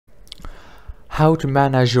how to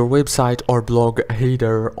manage your website or blog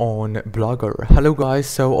header on Blogger. Hello guys,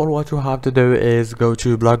 so all what you have to do is go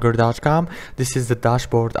to blogger.com. This is the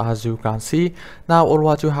dashboard as you can see. Now all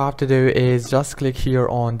what you have to do is just click here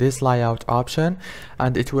on this layout option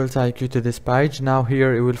and it will take you to this page. Now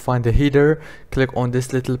here you will find the header. Click on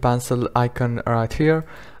this little pencil icon right here,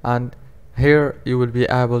 and here you will be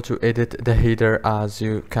able to edit the header as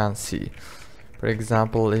you can see. For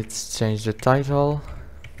example, let's change the title,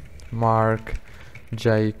 Mark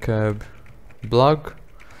Jacob blog,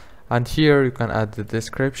 and here you can add the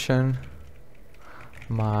description,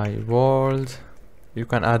 my world. You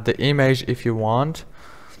can add the image if you want,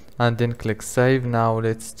 and then click save. Now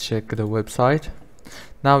let's check the website.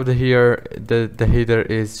 Now the header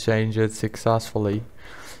is changed successfully.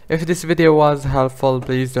 If this video was helpful,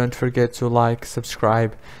 please don't forget to like,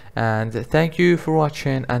 subscribe, and thank you for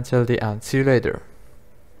watching until the end. See you later.